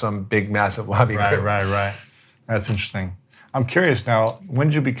part of some big, massive lobby group. Right. That's interesting. I'm curious now, when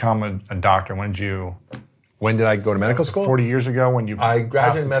did you become a doctor? When did I go to medical school? 40 years ago when you I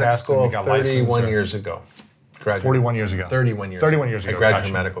graduated medical school 31 years ago. 41 years ago. 31 years. 31 years ago. I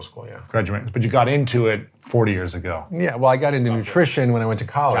graduated medical school, yeah. Graduated, but you got into it 40 years ago. Yeah, well, I got into nutrition when I went to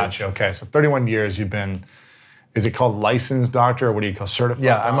college. Gotcha. Okay, so 31 years you've been. Is it called licensed doctor, or what do you call certified?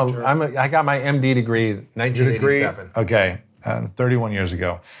 Yeah, doctor? I got my MD degree in 1987. Okay, 31 years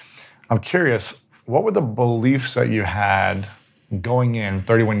ago. I'm curious, what were the beliefs that you had going in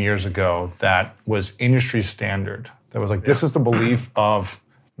 31 years ago that was industry standard? That was like, this is the belief of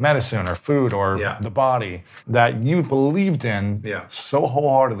medicine or food or the body that you believed in so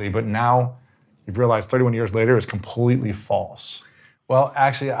wholeheartedly, but now you've realized 31 years later is completely false. Well,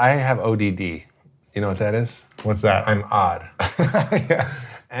 actually, I have ODD. You know what that is? What's that? I'm odd. Yes.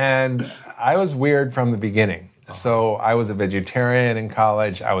 And I was weird from the beginning. So I was a vegetarian in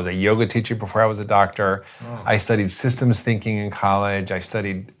college. I was a yoga teacher before I was a doctor. I studied systems thinking in college. I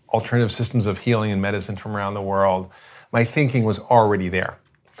studied alternative systems of healing and medicine from around the world. My thinking was already there.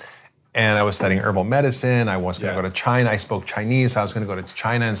 And I was studying herbal medicine. I was going to go to China. I spoke Chinese, so I was going to go to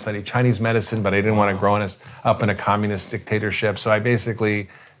China and study Chinese medicine, but I didn't want to grow up in a communist dictatorship. So I basically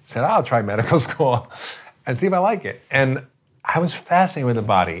said, I'll try medical school and see if I like it. And I was fascinated with the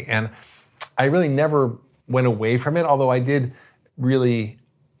body. And I really never went away from it, although I did really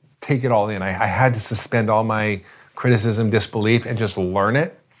take it all in. I had to suspend all my criticism, disbelief, and just learn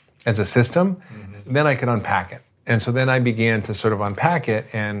it as a system. Mm-hmm. Then I could unpack it. And so then I began to sort of unpack it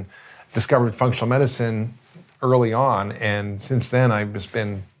and discovered functional medicine early on. And since then, I've just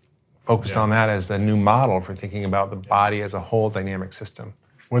been focused on that as the new model for thinking about the body as a whole dynamic system.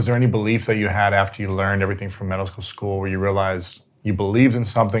 Was there any belief that you had after you learned everything from medical school where you realized you believed in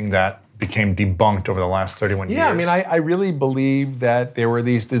something that became debunked over the last 31 years? Yeah, I mean, I really believed that there were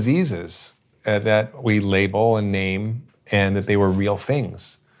these diseases that we label and name and that they were real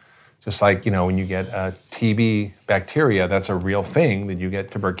things. Just like, when you get a TB bacteria, that's a real thing, that you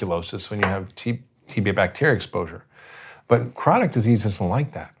get tuberculosis when you have TB bacteria exposure. But chronic disease isn't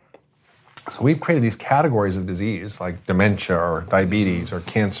like that. So we've created these categories of disease like dementia or diabetes or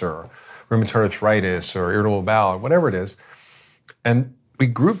cancer or rheumatoid arthritis or irritable bowel or whatever it is. And we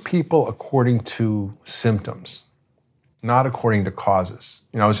group people according to symptoms, not according to causes.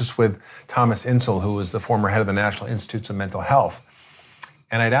 I was just with Thomas Insel, who was the former head of the National Institutes of Mental Health.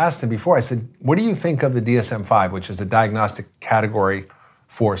 And I'd asked him before, I said, what do you think of the DSM-5, which is the diagnostic category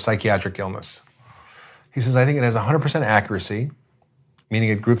for psychiatric illness? He says, I think it has 100% accuracy, meaning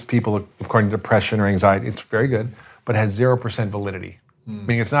it groups people according to depression or anxiety. It's very good, but it has 0% validity,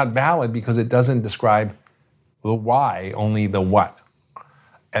 meaning it's not valid because it doesn't describe the why, only the what.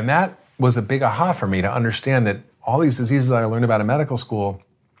 And that was a big aha for me to understand that all these diseases that I learned about in medical school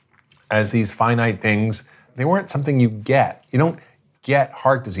as these finite things, they weren't something you get. You don't get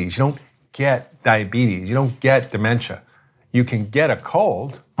heart disease. You don't get diabetes. You don't get dementia. You can get a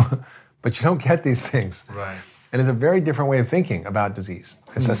cold, but you don't get these things. Right. And it's a very different way of thinking about disease.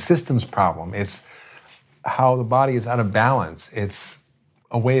 It's a systems problem. It's how the body is out of balance. It's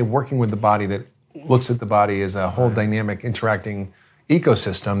a way of working with the body that looks at the body as a whole dynamic, interacting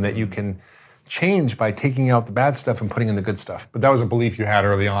ecosystem that you can change by taking out the bad stuff and putting in the good stuff. But that was a belief you had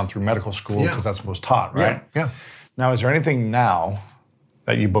early on through medical school because that's what was taught, right? Yeah. Now, is there anything now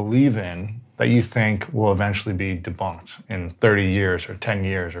that you believe in that you think will eventually be debunked in 30 years or 10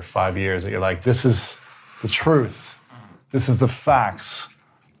 years or 5 years that you're like, this is the truth, this is the facts,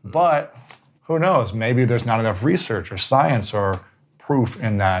 but who knows, maybe there's not enough research or science or proof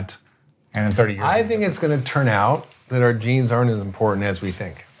in that, and in 30 years? I think it's going to turn out that our genes aren't as important as we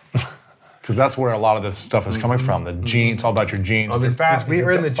think. Because that's where a lot of this stuff is coming from. The genes, it's all about your genes. We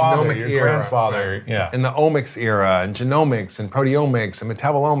are in the genomic your era. Grandfather, in the omics era, and genomics, and proteomics, and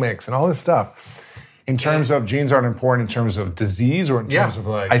metabolomics, and all this stuff. In terms of genes aren't important in terms of disease or in terms of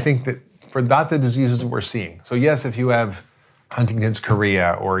like... I think that for not the diseases that we're seeing. So yes, if you have Huntington's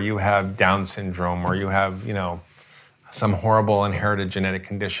chorea, or you have Down syndrome, or you have, some horrible inherited genetic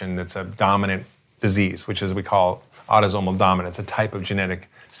condition that's a dominant disease, which is we call autosomal dominance, a type of genetic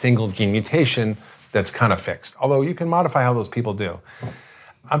single gene mutation that's kind of fixed. Although you can modify how those people do.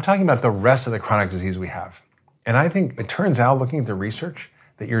 I'm talking about the rest of the chronic disease we have. And I think it turns out, looking at the research,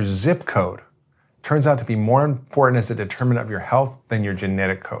 that your zip code turns out to be more important as a determinant of your health than your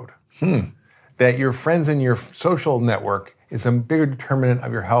genetic code. That your friends in your social network is a bigger determinant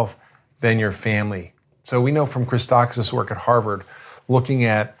of your health than your family. So we know from Christakis' work at Harvard, looking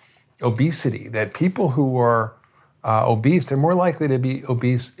at obesity, that people who are obese, they're more likely to be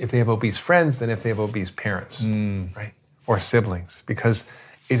obese if they have obese friends than if they have obese parents, right? Or siblings, because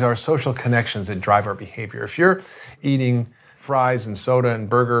it's our social connections that drive our behavior. If you're eating fries and soda and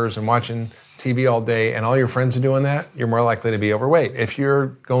burgers and watching TV all day and all your friends are doing that, you're more likely to be overweight. If you're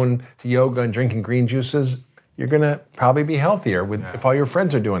going to yoga and drinking green juices, you're going to probably be healthier if all your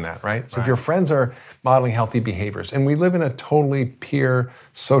friends are doing that, right? So if your friends are modeling healthy behaviors, and we live in a totally peer,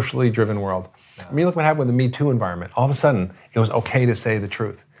 socially driven world. I mean, look what happened with the Me Too environment. All of a sudden, it was okay to say the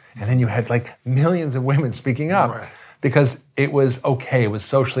truth. And then you had like millions of women speaking up because it was okay, it was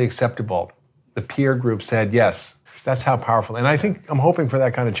socially acceptable. The peer group said, yes, that's how powerful. And I'm hoping for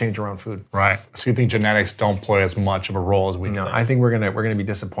that kind of change around food. Right. So you think genetics don't play as much of a role as we think? No, I think we're gonna be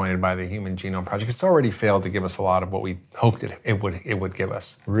disappointed by the Human Genome Project. It's already failed to give us a lot of what we hoped it would give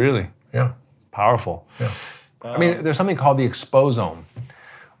us. Really? Yeah. Powerful. Yeah. I mean, there's something called the exposome,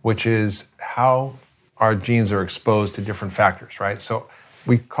 which is how our genes are exposed to different factors, right? So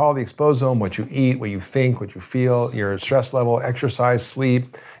we call the exposome what you eat, what you think, what you feel, your stress level, exercise,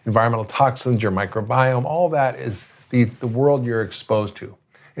 sleep, environmental toxins, your microbiome, all that is the world you're exposed to.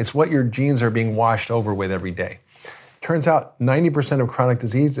 It's what your genes are being washed over with every day. Turns out 90% of chronic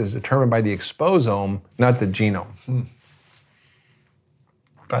disease is determined by the exposome, not the genome.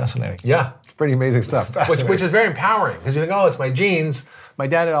 Fascinating. Yeah, it's pretty amazing stuff, which is very empowering, because you think, oh, it's my genes. My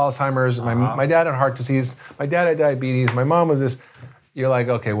dad had Alzheimer's, my dad had heart disease, my dad had diabetes, my mom was this. You're like,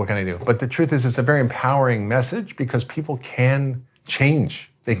 okay, what can I do? But the truth is, it's a very empowering message because people can change.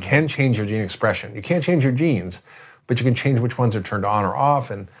 They can change your gene expression. You can't change your genes, but you can change which ones are turned on or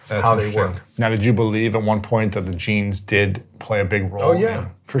off and how they work. Now, did you believe at one point that the genes did play a big role? Oh, yeah,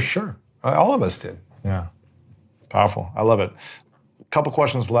 for sure. All of us did. Yeah. Powerful. I love it. A couple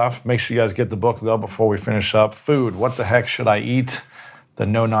questions left. Make sure you guys get the book, though, before we finish up. Food. What the heck should I eat? The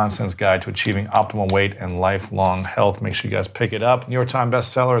no-nonsense guide to achieving optimal weight and lifelong health. Make sure you guys pick it up. New York Times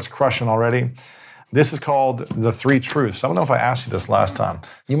bestseller. It's crushing already. This is called The Three Truths. I don't know if I asked you this last time.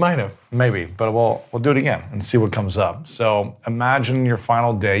 You might have. Maybe, but we'll do it again and see what comes up. So imagine your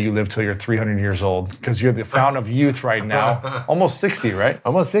final day. You live till you're 300 years old because you're the fountain of youth right now. Almost 60, right?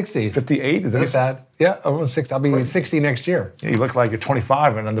 Almost 60. 58? Is that bad? Yeah, almost 60. I'll be 60 next year. Yeah, you look like you're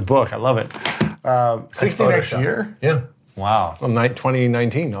 25 and in the book. I love it. 60 next year? Yeah. Wow. Well,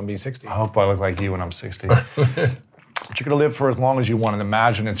 2019, I'll be 60. I hope I look like you when I'm 60. But you're going to live for as long as you want. And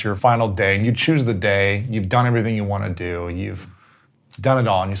imagine it's your final day, and you choose the day. You've done everything you want to do. You've done it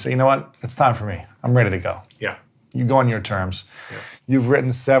all. And you say, you know what? It's time for me. I'm ready to go. Yeah. You go on your terms. Yeah. You've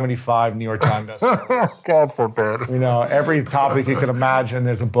written 75 New York Times bestsellers. God forbid. You know, every topic you could imagine,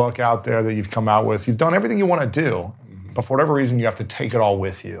 there's a book out there that you've come out with. You've done everything you want to do, but for whatever reason, you have to take it all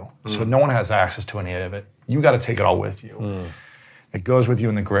with you. So no one has access to any of it. You got to take it all with you. It goes with you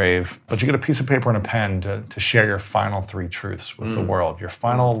in the grave, but you get a piece of paper and a pen to share your final 3 truths with the world, your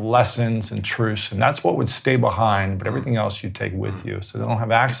final lessons and truths, and that's what would stay behind, but everything else you take with you, so they don't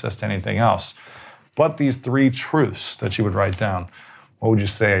have access to anything else. But these 3 truths that you would write down, what would you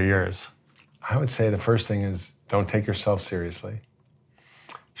say are yours? I would say the first thing is don't take yourself seriously.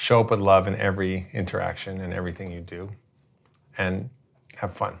 Show up with love in every interaction and everything you do, and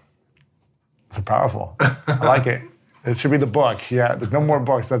have fun. It's powerful. I like it. It should be the book. Yeah, there's no more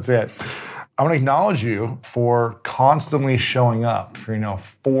books. That's it. I want to acknowledge you for constantly showing up for,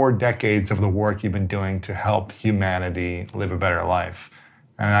 4 decades of the work you've been doing to help humanity live a better life.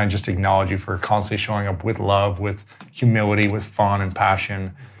 And I just acknowledge you for constantly showing up with love, with humility, with fun and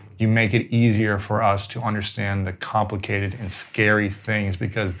passion. You make it easier for us to understand the complicated and scary things,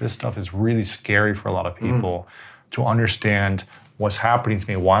 because this stuff is really scary for a lot of people to understand what's happening to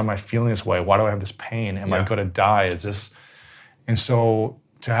me. Why am I feeling this way? Why do I have this pain? Am I going to die? Is this? And so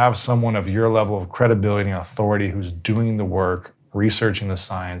to have someone of your level of credibility and authority who's doing the work, researching the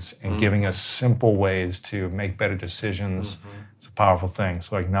science, and giving us simple ways to make better decisions, it's a powerful thing.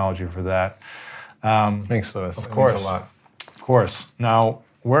 So I acknowledge you for that. Thanks, Louis. Of course. Means a lot. Of course. Now,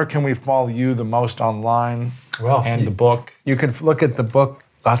 where can we follow you the most online and the book? You can look at the book.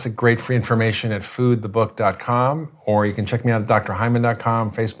 Lots of great free information at foodthebook.com, or you can check me out at drhyman.com,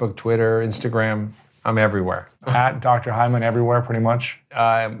 Facebook, Twitter, Instagram. I'm everywhere. At Dr. Hyman everywhere, pretty much?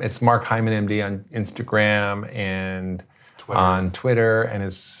 It's Mark Hyman, MD, on Instagram and on Twitter, and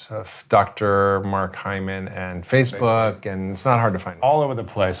it's Dr. Mark Hyman and Facebook, and it's not hard to find. All over the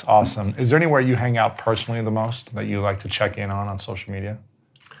place. Awesome. Is there anywhere you hang out personally the most that you like to check in on social media?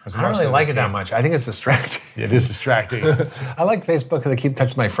 I don't really like it that much. I think it's distracting. It is distracting. I like Facebook because I keep in touch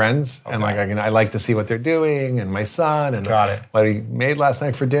with my friends, and I like to see what they're doing, and my son, and what he made last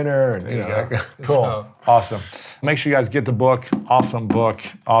night for dinner. And Cool. So. Awesome. Make sure you guys get the book. Awesome book.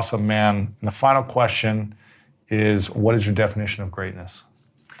 Awesome man. And the final question is, what is your definition of greatness?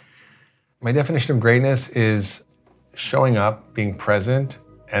 My definition of greatness is showing up, being present,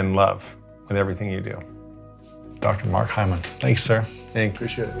 and love with everything you do. Dr. Mark Hyman. Thanks, sir. Thanks.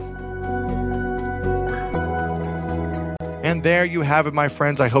 Appreciate it. And there you have it, my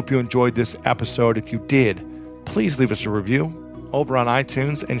friends. I hope you enjoyed this episode. If you did, please leave us a review over on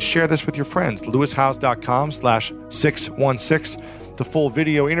iTunes and share this with your friends. LewisHowes.com/616. The full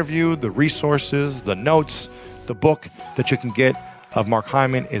video interview, the resources, the notes, the book that you can get of Mark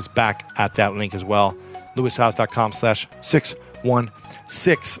Hyman is back at that link as well.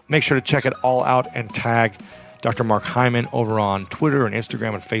 LewisHowes.com/616. Make sure to check it all out and tag Dr. Mark Hyman over on Twitter and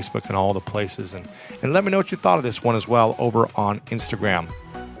Instagram and Facebook and all the places. And let me know what you thought of this one as well over on Instagram.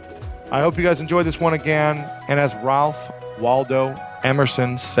 I hope you guys enjoyed this one again. And as Ralph Waldo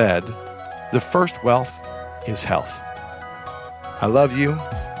Emerson said, the first wealth is health. I love you.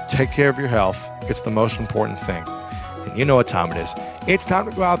 Take care of your health. It's the most important thing. And you know what time it is. It's time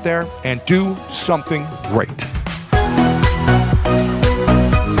to go out there and do something great.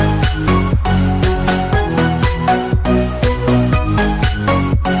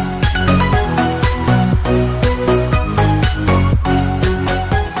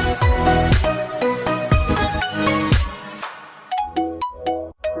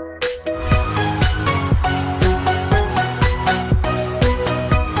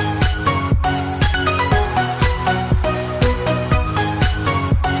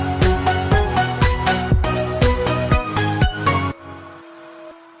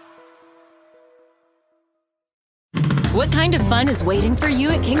 What kind of fun is waiting for you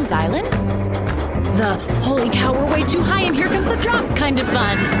at Kings Island? The holy cow, we're way too high and here comes the drop kind of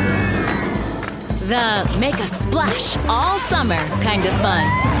fun. The make a splash all summer kind of fun.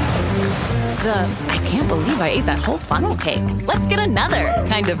 The I can't believe I ate that whole funnel cake. Let's get another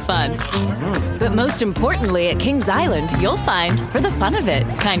kind of fun. But most importantly, at Kings Island, you'll find for the fun of it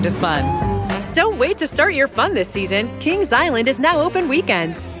kind of fun. Don't wait to start your fun this season. Kings Island is now open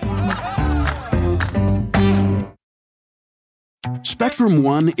weekends. Spectrum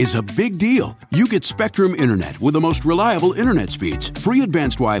One is a big deal. You get Spectrum Internet with the most reliable internet speeds, free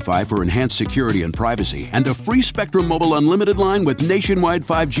advanced Wi-Fi for enhanced security and privacy, and a free Spectrum Mobile Unlimited line with nationwide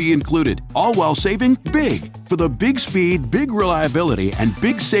 5G included, all while saving big. For the big speed, big reliability, and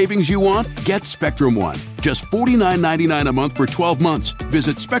big savings you want, get Spectrum One. Just $49.99 a month for 12 months.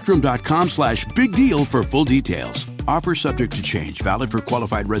 Visit spectrum.com/big deal for full details. Offer subject to change. Valid for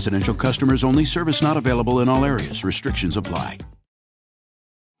qualified residential customers only. Service not available in all areas. Restrictions apply.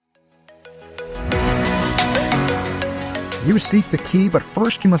 You seek the key, but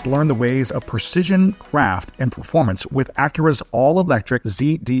first you must learn the ways of precision, craft, and performance with Acura's all-electric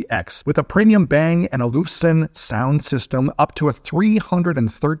ZDX. With a premium Bang and Olufsen sound system, up to a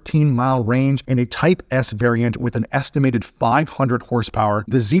 313-mile range, and a Type S variant with an estimated 500 horsepower,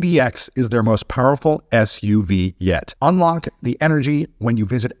 the ZDX is their most powerful SUV yet. Unlock the energy when you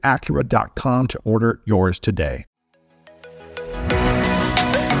visit Acura.com to order yours today.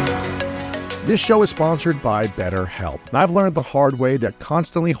 This show is sponsored by BetterHelp. And I've learned the hard way that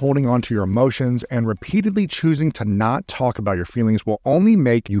constantly holding on to your emotions and repeatedly choosing to not talk about your feelings will only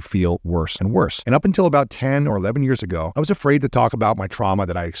make you feel worse and worse. And up until about 10 or 11 years ago, I was afraid to talk about my trauma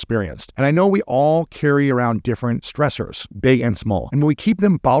that I experienced. And I know we all carry around different stressors, big and small. And when we keep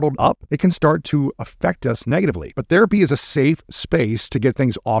them bottled up, it can start to affect us negatively. But therapy is a safe space to get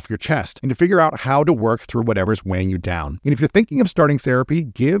things off your chest and to figure out how to work through whatever's weighing you down. And if you're thinking of starting therapy,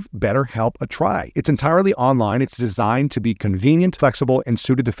 give BetterHelp a try. It's entirely online. It's designed to be convenient, flexible, and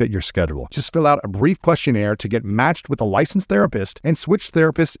suited to fit your schedule. Just fill out a brief questionnaire to get matched with a licensed therapist and switch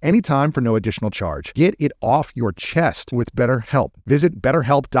therapists anytime for no additional charge. Get it off your chest with BetterHelp. Visit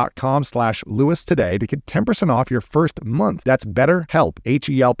betterhelp.com/Lewis today to get 10% off your first month. That's BetterHelp,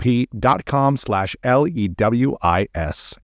 HELP.com/LEWIS.